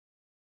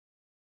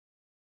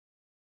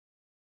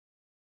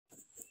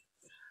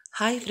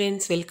Hi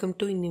friends, welcome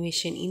to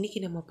Innovation. இன்னைக்கு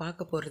நம்ம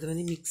பார்க்க போகிறது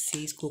வந்து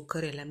மிக்ஸிஸ்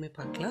குக்கர் எல்லாமே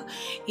பார்க்கலாம்.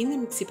 இந்த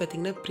மிக்ஸி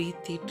பார்த்திங்கன்னா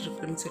ப்ரீத்தி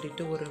ட்ரிப்னு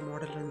சொல்லிட்டு ஒரு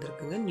மாடல்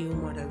வந்திருக்குங்க. நியூ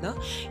மாடல்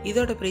தான்.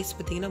 இதோட ப்ரைஸ்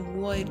பார்த்திங்கன்னா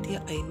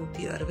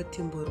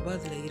 3569 ரூபா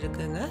அதில்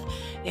இருக்குங்க.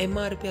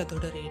 எம்ஆர்பி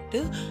அதோட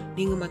ரேட்டு.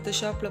 நீங்கள் மற்ற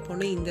ஷாப்பில்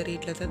போனால் இந்த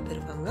ரேட்டில் தான்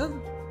தருவாங்க.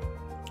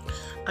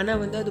 ஆனால்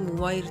வந்து அது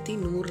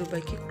 3100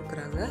 ரூபாய்க்கு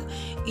கொடுக்குறாங்க.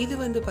 இது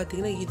வந்து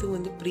பார்த்திங்கன்னா இது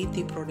வந்து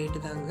ப்ரீத்தி ப்ராடக்ட்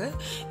தாங்க.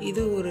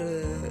 இது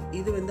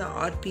வந்து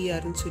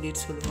ஆர்பிஆர்னு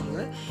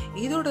சொல்லுவாங்க.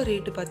 இதோட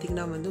ரேட்டு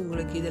பார்த்திங்கன்னா வந்து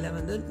உங்களுக்கு இதில்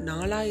வந்து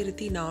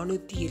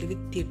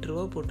 4478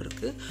 ரூபா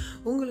போட்டிருக்கு.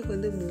 உங்களுக்கு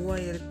வந்து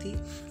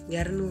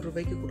 3200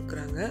 ரூபாய்க்கு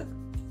கொடுக்குறாங்க.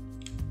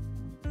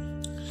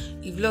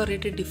 இவ்வளோ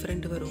ரேட்டு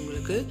டிஃப்ரெண்ட் வரும்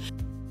உங்களுக்கு.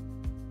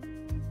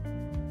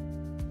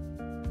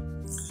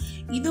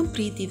 இதுவும்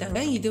ப்ரீத்தி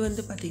தாங்க. இது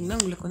வந்து பார்த்திங்கன்னா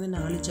உங்களுக்கு வந்து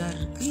 4 ஜார்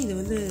இருக்குது. இது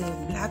வந்து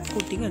பிளாக்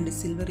கோட்டிங் அண்டு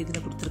சில்வர்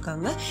இதில்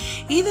கொடுத்துருக்காங்க.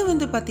 இது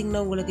வந்து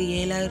பார்த்திங்கன்னா உங்களுக்கு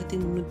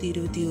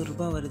 7321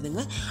 ரூபா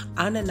வருதுங்க.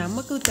 ஆனால்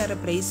நமக்கு தர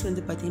ப்ரைஸ்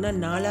வந்து பார்த்திங்கன்னா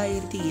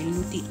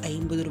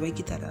 4750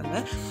 ரூபாய்க்கு தராங்க.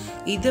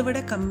 இதை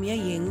விட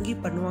கம்மியாக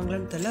எங்கேயும்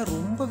பண்ணுவாங்களான்னு தெரியல.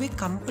 ரொம்பவே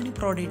கம்பெனி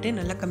ப்ராடக்ட்டே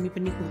நல்லா கம்மி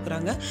பண்ணி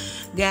கொடுக்குறாங்க.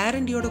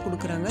 கேரண்டியோடு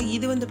கொடுக்குறாங்க.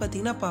 இது வந்து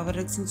பார்த்திங்கன்னா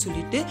பவர் எக்ஸ்ன்னு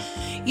சொல்லிட்டு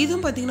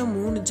இதுவும் பார்த்திங்கன்னா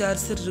 3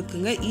 ஜார்ஸ்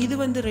இருக்குங்க. இது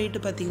வந்து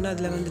ரேட்டு பார்த்திங்கன்னா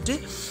அதில் வந்துட்டு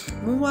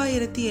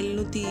 3750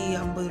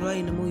 ரூபா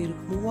என்னமோ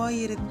இருக்கு.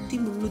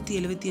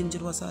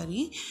 3375 ரூபா சாரி.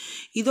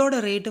 இதோட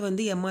ரேட்டு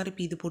வந்து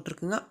எம்ஆர்பி இது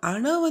போட்டிருக்குங்க.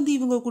 ஆனால் வந்து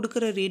இவங்க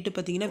கொடுக்குற ரேட்டு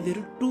பார்த்தீங்கன்னா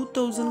வெறும்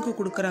 2000க்கு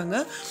கொடுக்குறாங்க.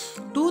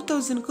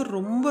 2000க்கு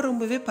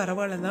ரொம்பவே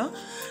பரவாயில்ல தான்.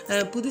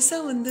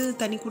 புதுசாக வந்து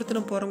தனி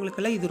கொடுத்துன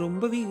போகிறவங்களுக்கெல்லாம் இது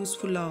ரொம்பவே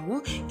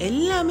யூஸ்ஃபுல்லாகும்.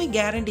 எல்லாமே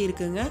கேரண்டி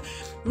இருக்குங்க.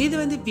 இது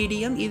வந்து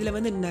விடியம். இதில்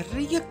வந்து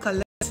நிறைய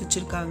கலர்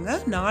வச்சிருக்காங்க.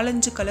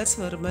 4-5 கலர்ஸ்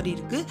வர மாதிரி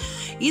இருக்கு.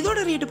 இதோட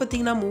ரேட்டு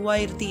பார்த்தீங்கன்னா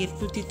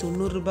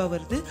 3890 ரூபாய்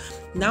வருது.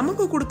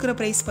 நமக்கு கொடுக்குற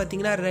ப்ரைஸ்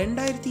பார்த்தீங்கன்னா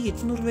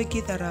 2800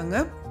 ரூபாய்க்கே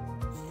தராங்க.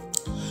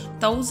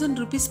 1000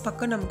 rupees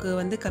பக்கம் நமக்கு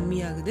வந்து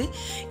கம்மியாகுது.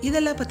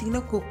 இதெல்லாம்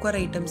பார்த்தீங்கன்னா குக்கர்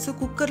ஐட்டம்ஸ்.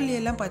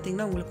 குக்கர்லையெல்லாம்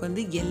பார்த்தீங்கன்னா உங்களுக்கு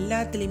வந்து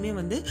எல்லாத்துலேயுமே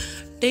வந்து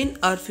 10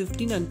 or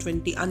 15 and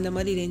 20 அந்த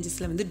மாதிரி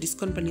ரேஞ்சஸில் வந்து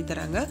டிஸ்கவுண்ட் பண்ணி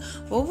தராங்க.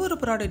 ஒவ்வொரு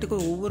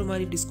ப்ராடக்ட்டுக்கும் ஒவ்வொரு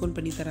மாதிரி டிஸ்கவுண்ட்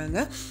பண்ணி தராங்க.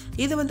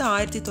 இது வந்து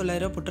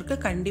 1900 போட்டிருக்கு.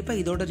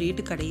 கண்டிப்பாக இதோட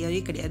ரேட்டு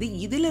கிடையாது.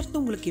 இதிலேருந்து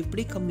உங்களுக்கு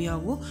எப்படி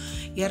கம்மியாகும்?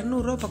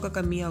 200 ரூபா பக்கம்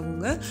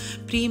கம்மியாகுங்க.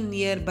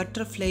 ப்ரீமியர்,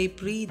 பட்டர்ஃப்ளை,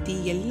 ப்ரீத்தி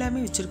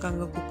எல்லாமே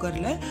வச்சுருக்காங்க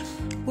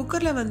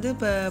குக்கரில் வந்து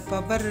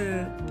இப்போ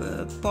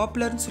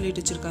பாப்புலர்னு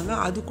சொல்லிட்டு வச்சுருக்காங்க.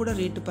 அது கூட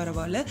ரேட்டு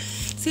பரவாயில்ல.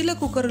 சில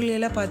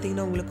குக்கர்களெல்லாம்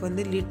பார்த்தீங்கன்னா உங்களுக்கு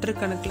வந்து லிட்டர்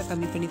கணக்கில்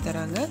கம்மி பண்ணி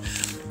தராங்க.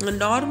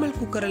 நார்மல்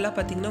குக்கரெல்லாம்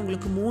பார்த்தீங்கன்னா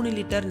உங்களுக்கு 3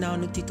 லிட்டர்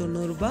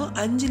 490 ரூபா,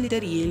 5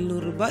 லிட்டர் 700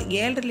 ரூபா,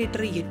 7.5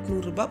 லிட்டர் 800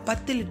 ரூபா,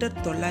 10 லிட்டர்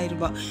 900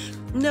 ரூபா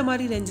இந்த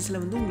மாதிரி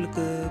ரேஞ்சஸில் வந்து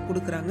உங்களுக்கு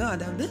கொடுக்குறாங்க.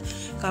 அதாவது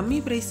கம்மி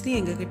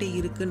ப்ரைஸ்லேயும் எங்ககிட்ட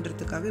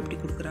இருக்குன்றதுக்காக இப்படி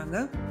கொடுக்குறாங்க.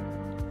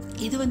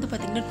 இது வந்து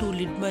பார்த்திங்கன்னா 2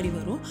 லிட் மாதிரி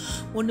வரும்.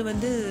 ஒன்று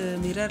வந்து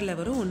மிரரில்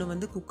வரும், ஒன்று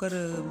வந்து குக்கர்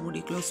மூடி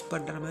க்ளோஸ்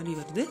பண்ணுற மாதிரி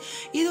வருது.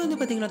 இது வந்து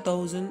பார்த்திங்கன்னா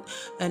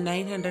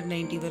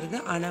 1990 வருது.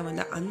 ஆனால்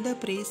வந்து அந்த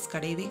ப்ரைஸ்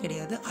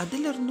கிடையாது.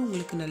 அதிலிருந்து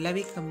உங்களுக்கு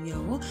நல்லாவே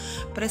கம்மியாகும்.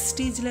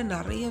 ப்ரெஸ்டீஜில்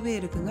நிறையவே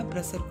இருக்குங்க.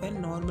 ப்ரெஷர் பேன்,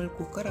 நார்மல்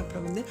குக்கர்,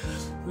 அப்புறம் வந்து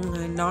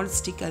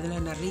நான்ஸ்டிக்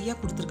அதில் நிறையா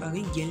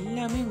கொடுத்துருக்காங்க.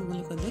 எல்லாமே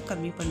உங்களுக்கு வந்து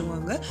கம்மி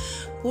பண்ணுவாங்க.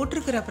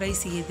 போட்டிருக்கிற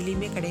ப்ரைஸ்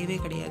எதுலேயுமே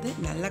கிடையாது.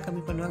 நல்லா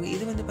கம்மி பண்ணுவாங்க.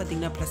 இது வந்து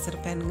பார்த்திங்கன்னா ப்ரெஷர்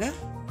பேனுங்க.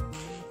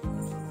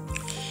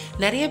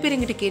 நிறைய பேர்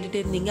எங்கிட்ட கேட்டுகிட்டே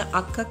இருந்தீங்க,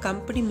 அக்கா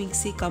கம்பெனி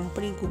மிக்ஸி,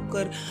 கம்பெனி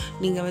குக்கர்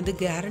நீங்கள் வந்து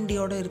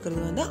கேரண்டியோடு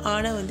இருக்கிறது வந்து,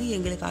 ஆனால் வந்து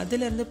எங்களுக்கு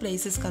அதிலேருந்து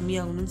ப்ரைஸஸ்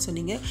கம்மியாகணும்னு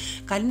சொன்னீங்க.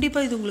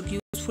 கண்டிப்பாக இது உங்களுக்கு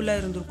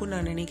யூஸ்ஃபுல்லாக இருந்திருக்கும்னு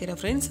நான் நினைக்கிறேன்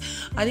ஃப்ரெண்ட்ஸ்.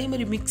 அதே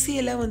மாதிரி மிக்ஸி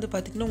எல்லாம் வந்து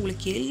பார்த்திங்கன்னா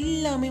உங்களுக்கு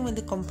எல்லாமே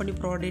வந்து கம்பெனி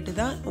ப்ராடக்ட்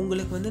தான்.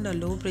 உங்களுக்கு வந்து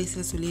நான் லோ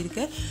ப்ரைஸில்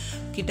சொல்லியிருக்கேன்.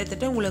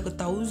 கிட்டத்தட்ட உங்களுக்கு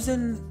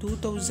 1000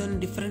 2000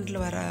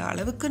 டிஃப்ரெண்ட்டில் வர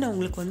அளவுக்கு நான்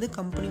உங்களுக்கு வந்து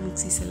கம்பெனி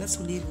மிக்ஸிஸ் எல்லாம்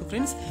சொல்லியிருக்கேன்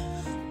ஃப்ரெண்ட்ஸ்.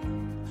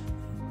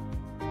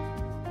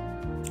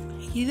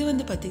 இது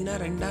வந்து பார்த்திங்கன்னா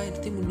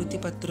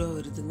 2310 ரூபா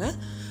வருதுங்க.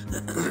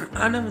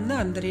 ஆனால் வந்து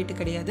அந்த ரேட்டு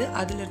கிடையாது.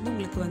 அதிலேருந்து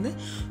உங்களுக்கு வந்து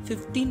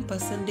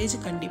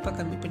 15% கண்டிப்பாக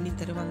கம்மி பண்ணி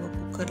தருவாங்க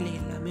குக்கரில்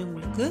எல்லாமே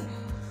உங்களுக்கு.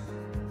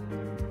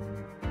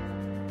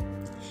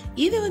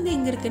 இது வந்து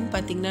எங்கே இருக்குதுன்னு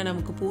பார்த்தீங்கன்னா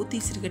நமக்கு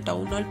போத்தீஸ் இருக்குது.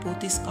 டவுன் ஹால்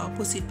போத்தீஸ்க்கு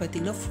ஆப்போசிட்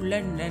பார்த்திங்கன்னா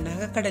ஃபுல்லாக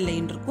நகைக்கடை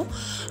லைன் இருக்கும்.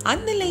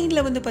 அந்த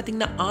லைனில் வந்து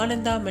பார்த்திங்கன்னா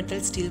ஆனந்தா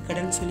மெட்டல் ஸ்டீல்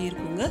கடைன்னு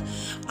சொல்லியிருக்குங்க.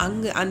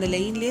 அங்கே அந்த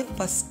லைன்லேயே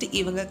ஃபஸ்ட்டு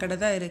இவங்க கடை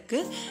தான்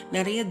இருக்குது.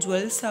 நிறைய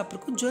ஜுவல்ஸ் ஷாப்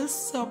இருக்கும்.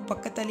 ஜுவல்ஸ் ஷாப்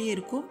பக்கத்தாலேயே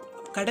இருக்கும்.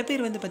 கடை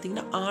பேர் வந்து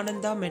பார்த்திங்கன்னா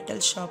ஆனந்தா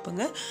மெட்டல்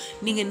ஷாப்புங்க.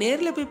 நீங்கள்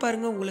நேரில் போய்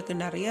பாருங்கள். உங்களுக்கு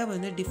நிறையா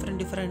வந்து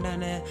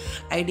டிஃப்ரெண்ட்டான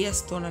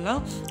ஐடியாஸ்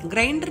தோணலாம்.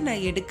 கிரைண்டர்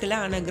நான் எடுக்கலை.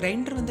 ஆனால்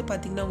கிரைண்டர் வந்து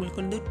பார்த்திங்கன்னா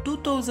உங்களுக்கு வந்து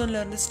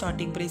 2000லேருந்து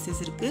ஸ்டார்டிங்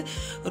ப்ரைஸஸ் இருக்குது.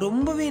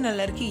 ரொம்பவே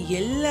நல்லாயிருக்கு.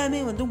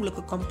 எல்லாமே வந்து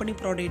உங்களுக்கு கம்பெனி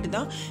ப்ராடக்ட்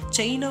தான்.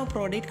 சைனா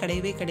ப்ராடக்ட்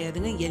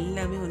கிடையாதுங்க.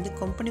 எல்லாமே வந்து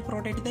கம்பெனி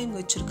ப்ராடக்ட் தான்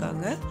இவங்க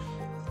வச்சுருக்காங்க.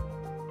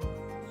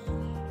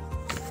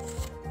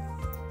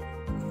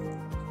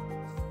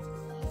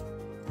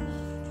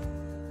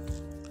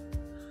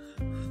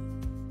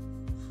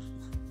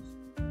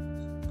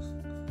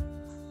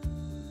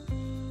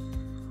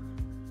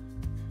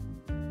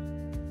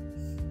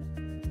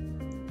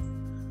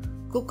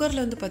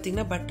 குக்கரில் வந்து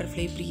பார்த்திங்கன்னா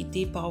பட்டர்ஃப்ளை,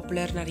 ப்ரீத்தி,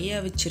 பாப்புலர் நிறையா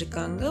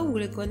வச்சுருக்காங்க.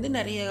 உங்களுக்கு வந்து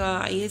நிறைய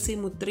ஐஎஸ்ஐ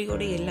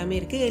முத்திரையோடு எல்லாமே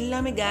இருக்குது.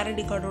 எல்லாமே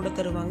கேரண்டி கார்டோடு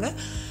தருவாங்க.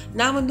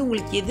 நான் வந்து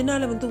உங்களுக்கு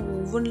எதனால வந்து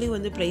ஒவ்வொன்றிலையும்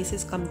வந்து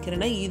ப்ரைஸஸ்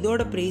காமிக்கிறேன்னா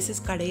இதோட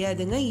ப்ரைஸஸ்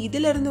கிடையாதுங்க.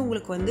 இதிலேருந்து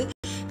உங்களுக்கு வந்து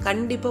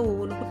கண்டிப்பாக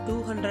ஒவ்வொன்றுக்கும்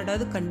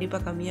 200ஆவது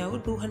கண்டிப்பாக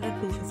கம்மியாகும், 200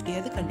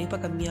 250ஆவது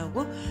கண்டிப்பாக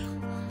கம்மியாகும்.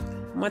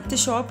 மற்ற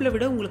ஷாப்பில்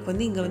விட உங்களுக்கு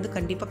வந்து இங்கே வந்து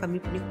கண்டிப்பாக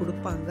கம்மி பண்ணி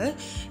கொடுப்பாங்க.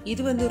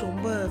 இது வந்து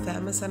ரொம்ப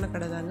ஃபேமஸான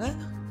கடை தாங்க.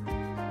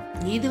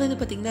 இது வந்து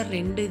பார்த்திங்கன்னா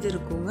 2 இது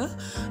இருக்குங்க.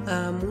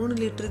 3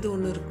 லிட்டருது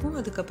ஒன்று இருக்கும்,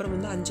 அதுக்கப்புறம்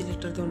வந்து 5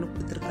 லிட்டருது ஒன்று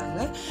கொடுத்துருக்காங்க.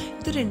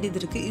 இது 2 இது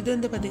இருக்குது. இது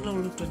வந்து பார்த்திங்கன்னா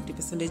உங்களுக்கு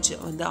 20%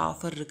 வந்து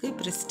ஆஃபர் இருக்குது.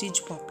 ப்ரெஸ்டீஜ்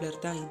பாப்புலர்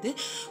தான் இது.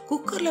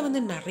 குக்கரில்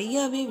வந்து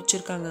நிறையாவே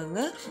வச்சுருக்காங்கங்க.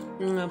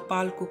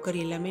 பால்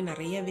குக்கர் எல்லாமே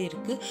நிறையாவே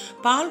இருக்குது.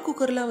 பால்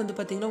குக்கரில் வந்து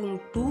பார்த்திங்கன்னா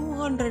உங்களுக்கு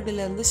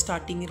 200லேருந்து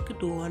ஸ்டார்டிங் இருக்குது.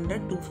 200,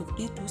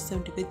 250,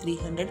 275,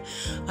 300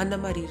 அந்த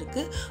மாதிரி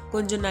இருக்குது.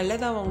 கொஞ்சம்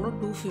நல்லதாக வாங்கணும்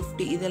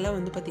 250. இதெல்லாம்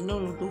வந்து பார்த்திங்கன்னா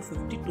உங்களுக்கு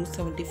 250,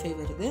 275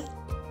 வருது.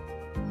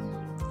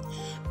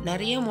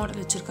 நிறைய மாடல்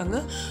வச்சுருக்காங்க.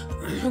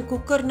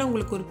 குக்கர்னால்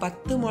உங்களுக்கு ஒரு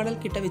 10 மாடல்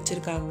கிட்ட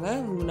வச்சுருக்காங்க.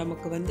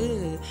 நமக்கு வந்து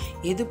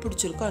எது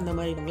பிடிச்சிருக்கோ அந்த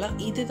மாதிரி வாங்கலாம்.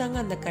 இது தாங்க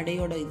அந்த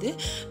கடையோட இது.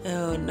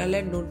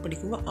 நல்லா நோட்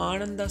பண்ணிக்கோங்க.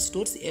 ஆனந்தா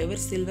ஸ்டோர்ஸ்,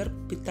 எவர் சில்வர்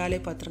பித்தாளை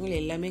பாத்திரங்கள்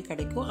எல்லாமே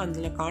கிடைக்கும்.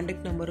 அதில்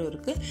காண்டாக்ட் நம்பரும்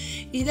இருக்குது.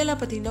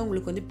 இதெல்லாம் பார்த்திங்கன்னா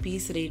உங்களுக்கு வந்து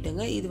பீஸ்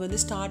ரேட்டுங்க. இது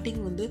வந்து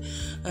ஸ்டார்டிங் வந்து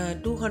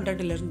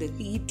 200லேருந்து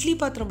இருக்குது. இட்லி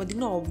பாத்திரம்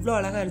பார்த்திங்கன்னா அவ்வளோ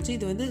அழகாக இருந்துச்சு.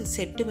 இது வந்து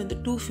செட்டு வந்து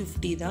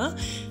 250 தான்.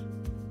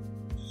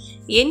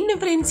 என்ன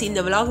ஃப்ரெண்ட்ஸ், இந்த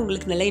விலாக்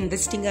உங்களுக்கு நல்லா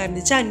இன்ட்ரெஸ்டிங்காக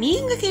இருந்துச்சா?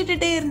 நீங்கள்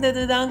கேட்டுகிட்டே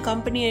இருந்தது தான்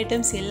கம்பெனி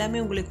ஐட்டம்ஸ்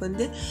எல்லாமே உங்களுக்கு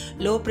வந்து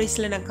லோ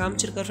ப்ரைஸில் நான்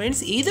காமிச்சிருக்கேன்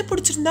ஃப்ரெண்ட்ஸ். இது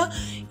பிடிச்சிருந்தா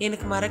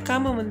எனக்கு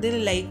மறக்காமல் வந்து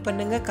லைக்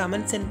பண்ணுங்கள்,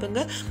 கமெண்ட்ஸ்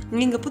அனுப்புங்க.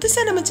 நீங்கள்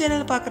புதுசாக நம்ம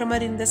சேனல் பார்க்குற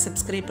மாதிரி இருந்தால்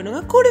சப்ஸ்கிரைப்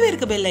பண்ணுங்கள். கூடவே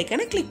இருக்க பெல்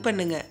ஐக்கானை கிளிக்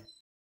பண்ணுங்கள்.